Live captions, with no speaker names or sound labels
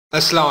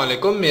अस्सलाम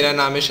वालेकुम, मेरा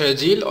नाम है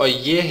शर्जील और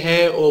ये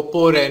है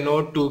ओप्पो रेनो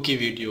 2 की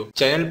वीडियो।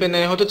 चैनल पे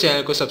नए हो तो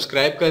चैनल को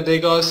सब्सक्राइब कर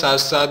देगा और साथ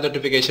साथ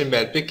नोटिफिकेशन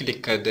बेल पे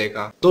क्लिक कर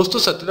देगा। दोस्तों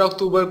 17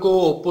 अक्टूबर को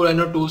ओप्पो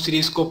रेनो 2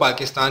 सीरीज को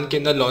पाकिस्तान के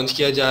अंदर लॉन्च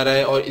किया जा रहा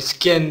है और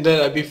इसके अंदर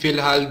अभी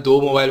फिलहाल दो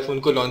मोबाइल फोन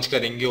को लॉन्च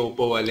करेंगे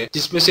ओप्पो वाले,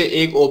 जिसमें से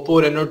एक ओप्पो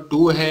रेनो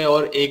 2 है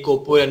और एक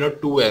ओप्पो रेनो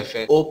 2F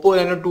है। ओप्पो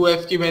रेनो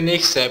 2F की मैंने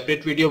एक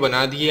सेपरेट वीडियो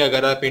बना दी है,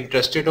 अगर आप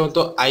इंटरेस्टेड हो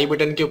तो आई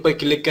बटन के ऊपर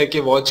क्लिक करके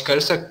वॉच कर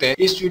सकते हैं।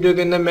 इस वीडियो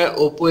के अंदर मैं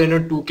ओप्पो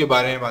रेनो 2 के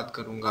बारे में बात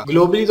करूंगा।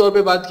 ग्लोबली तौर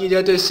पे बात की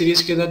जाए तो इस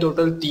सीरीज के अंदर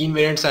टोटल 3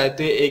 वेरिएंट्स आए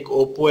थे, एक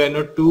Oppo Reno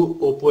 2,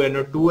 Oppo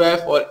Reno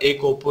 2F और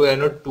एक ओप्पो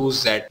रेनो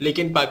 2Z।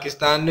 लेकिन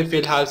पाकिस्तान में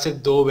फिलहाल सिर्फ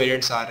 2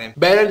 वेरिएंट्स आ रहे हैं।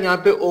 बहरहाल यहाँ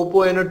पे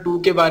ओप्पो रेनो 2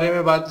 के बारे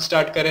में बात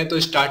स्टार्ट करें तो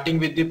स्टार्टिंग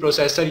विद द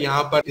प्रोसेसर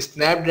यहाँ पर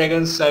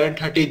स्नैपड्रैगन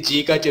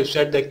 730G का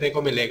चिपसेट देखने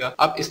को मिलेगा।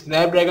 अब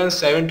स्नैपड्रैगन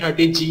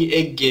 730G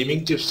एक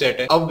गेमिंग चिपसेट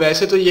है। अब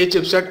वैसे तो ये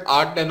चिपसेट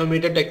 8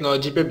 नैनोमीटर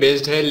टेक्नोलॉजी पे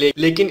बेस्ड है,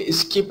 लेकिन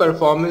इसकी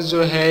परफॉर्मेंस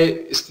जो है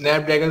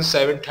स्नैपड्रैगन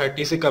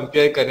 730 से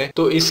कंपेयर करें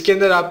तो इसके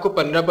अंदर आपको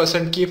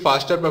 15% की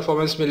फास्टर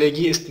परफॉर्मेंस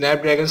मिलेगी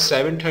स्नैपड्रैगन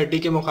 730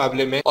 के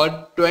मुकाबले में, और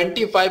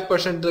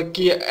 25% तक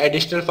की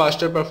एडिशनल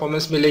फास्टर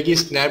परफॉर्मेंस मिलेगी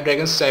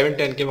स्नैपड्रैगन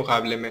 710 के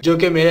मुकाबले में, जो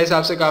कि मेरे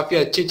हिसाब से काफी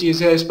अच्छी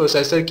चीज है इस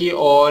प्रोसेसर की।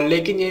 और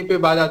लेकिन यहीं पे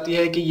बात आती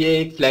है कि ये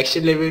एक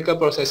फ्लैगशिप लेवल का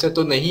प्रोसेसर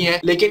तो नहीं है,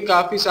 लेकिन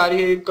काफी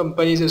सारी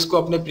कंपनीज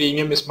इसको अपने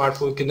प्रीमियम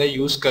स्मार्टफोन के अंदर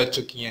यूज कर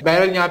चुकी हैं।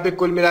 बहरहाल यहाँ पे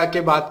कुल मिला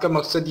के बात का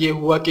मकसद ये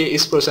हुआ कि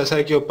इस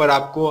प्रोसेसर के ऊपर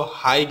आपको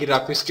हाई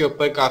ग्राफिक्स के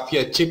ऊपर काफी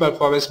अच्छी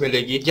परफॉर्मेंस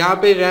मिलेगी। यहाँ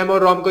पे रैम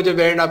और रोम का जो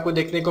वेरिएंट आपको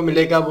देखने को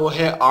मिलेगा वो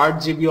है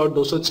 8GB और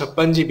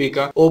 256GB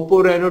का।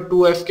 ओप्पो रेनो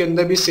 2F के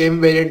अंदर भी सेम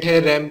वेरिएंट है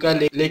रैम का,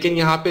 लेकिन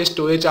यहाँ पे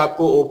स्टोरेज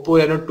आपको ओप्पो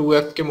रेनो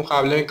 2F के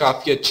मुकाबले में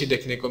काफी अच्छी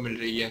देखने को मिल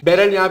रही है।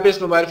 बहरहाल यहाँ पे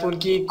इस मोबाइल फोन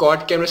की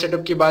क्वाड कैमरा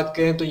सेटअप की बात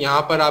करें तो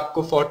यहाँ पर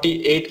आपको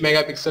 48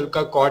 मेगापिक्सल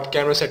का क्वाड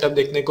कैमरा सेटअप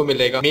देखने को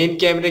मिलेगा। मेन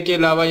कैमरे के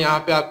अलावा यहाँ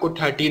पे आपको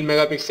 13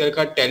 मेगापिक्सल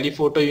का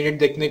टेलीफोटो यूनिट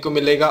देखने को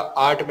मिलेगा,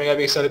 8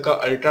 मेगापिक्सल का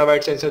अल्ट्रा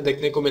वाइड सेंसर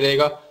देखने को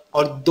मिलेगा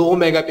और 2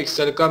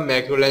 मेगापिक्सल का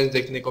मैक्रो लेंस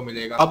देखने को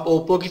मिलेगा। अब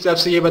ओप्पो की तरफ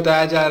से ये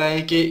बताया जा रहा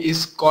है कि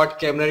इस क्वाड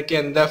कैमरा के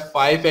अंदर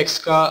 5x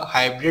का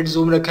हाइब्रिड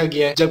जूम रखा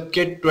गया है,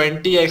 जबकि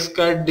 20x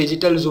का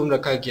डिजिटल जूम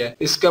रखा गया है।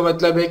 इसका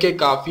मतलब है कि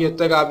काफी हद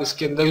तक आप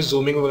इसके अंदर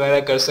जूमिंग वगैरह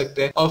कर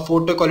सकते हैं और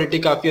फोटो क्वालिटी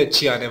काफी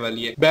अच्छी आने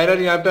वाली है।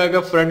 बहरहाल यहाँ पे अगर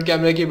फ्रंट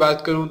कैमरा की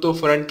बात करूं तो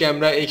फ्रंट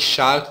कैमरा एक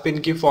शार्क फिन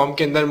की फॉर्म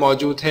के अंदर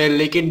मौजूद है,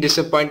 लेकिन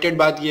डिसअपॉइंटेड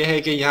बात यह है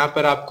कि यहाँ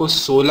पर आपको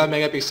 16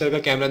 मेगापिक्सल का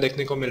कैमरा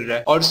देखने को मिल रहा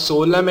है, और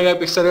 16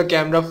 मेगापिक्सल का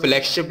कैमरा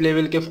फ्लैगशिप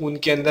लेवल के फोन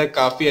के अंदर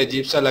काफी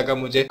अजीब सा लगा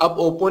मुझे। अब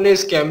ओप्पो ने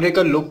इस कैमरे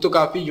का लुक तो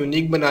काफी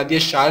यूनिक बना दिया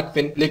शार्क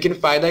फिन, लेकिन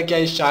फायदा क्या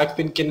है शार्क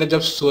फिन के अंदर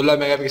जब 16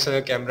 मेगापिक्सल का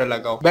कैमरा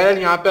लगाओ। बहरहाल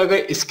यहाँ पे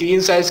अगर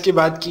स्क्रीन साइज की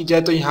बात की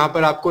जाए तो यहाँ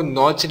पर आपको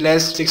नॉच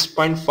लेस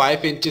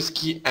 6.5 इंचेस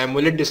की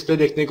एमोलेड डिस्प्ले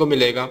देखने को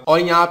मिलेगा,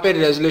 और यहाँ पे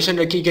रेजोल्यूशन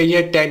रखी गई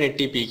है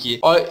 1080p की,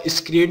 और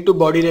स्क्रीन टू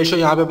बॉडी रेशो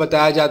यहाँ पे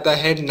बताया जाता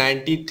है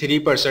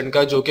 93%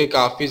 का, जो कि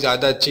काफी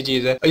ज्यादा अच्छी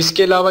चीज है।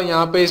 इसके अलावा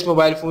यहाँ पे इस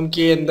मोबाइल फोन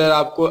के अंदर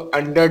आपको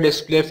अंडर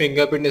डिस्प्ले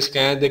फिंगरप्रिंट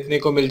स्कैनर देखने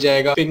को मिल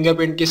जाएगा।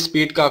 फिंगरप्रिंट की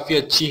स्पीड काफी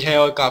अच्छी है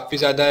और काफी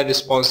ज्यादा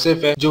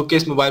रिस्पॉन्सिव है, जो कि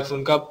इस मोबाइल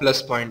फोन का प्लस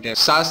पॉइंट है।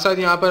 साथ साथ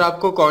यहाँ पर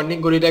आपको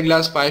कॉर्निंग गोरिल्ला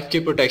ग्लास 5 की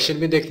प्रोटेक्शन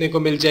भी देखने को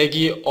मिल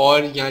जाएगी।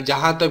 और यहाँ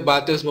जहां तक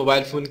बात है इस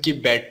मोबाइल फोन की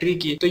बैटरी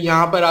की, तो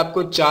यहाँ पर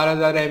आपको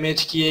 4000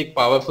 mAh की एक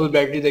पावरफुल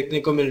बैटरी देखने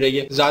को मिल रही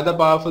है। ज्यादा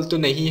पावरफुल तो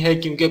नहीं है,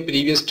 क्योंकि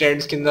प्रीवियस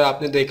ट्रेंड्स के अंदर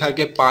आपने देखा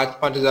कि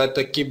 5-5000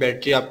 तक की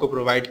बैटरी आपको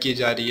प्रोवाइड की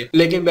जा रही है,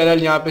 लेकिन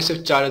बहरहाल यहाँ पे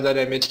सिर्फ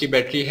 4000 mAh की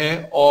बैटरी है,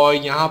 और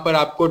यहाँ पर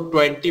आपको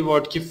 20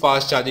 वॉट की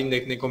फास्ट चार्जिंग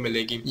देखने को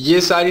मिलेगी।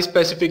 ये सारी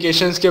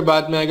स्पेसिफिकेशन के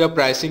बाद में अगर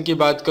प्राइसिंग की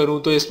बात करूं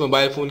तो इस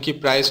मोबाइल फोन की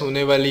प्राइस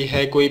होने वाली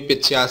है कोई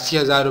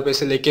 85,000 रुपए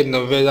से लेकर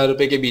 90,000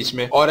 रुपए के बीच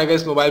में। और अगर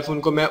इस मोबाइल फोन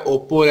को मैं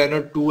ओप्पो रेनो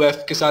 2F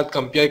के साथ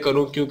कंपेयर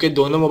करूं, क्योंकि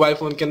दोनों मोबाइल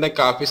फोन के अंदर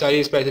काफी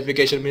सारी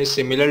स्पेसिफिकेशन मुझे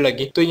सिमिलर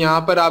लगी, तो यहाँ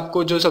पर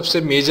आपको जो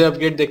सबसे मेजर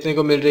अपग्रेड देखने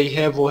को मिल रही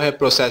है वो है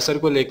प्रोसेसर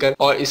को लेकर,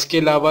 और इसके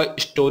अलावा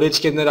स्टोरेज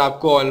के अंदर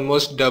आपको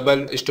ऑलमोस्ट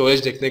डबल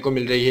स्टोरेज देखने को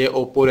मिल रही है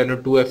ओप्पो रेनो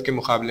 2F के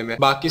मुकाबले में।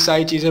 बाकी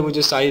सारी चीजें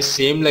मुझे सारी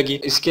सेम लगी।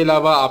 इसके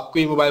अलावा आपको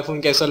ये मोबाइल फोन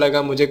कैसा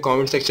लगा मुझे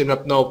कॉमेंट सेक्शन में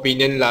अपना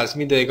ओपिनियन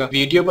लाजमी देगा।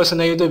 वीडियो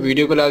पसंद आई हो तो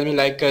वीडियो को लाजमी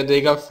लाइक कर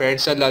देगा,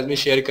 फ्रेंड्स साथ लाजमी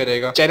शेयर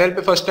करेगा। चैनल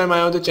पे फर्स्ट टाइम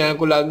आया हो तो चैनल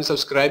को लाजमी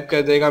सब्सक्राइब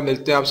कर देगा।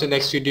 मिलते हैं आपसे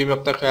नेक्स्ट वीडियो में,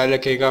 अपना ख्याल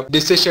रखेगा।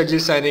 This is Sharjeel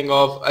signing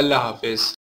off. Allah Hafiz.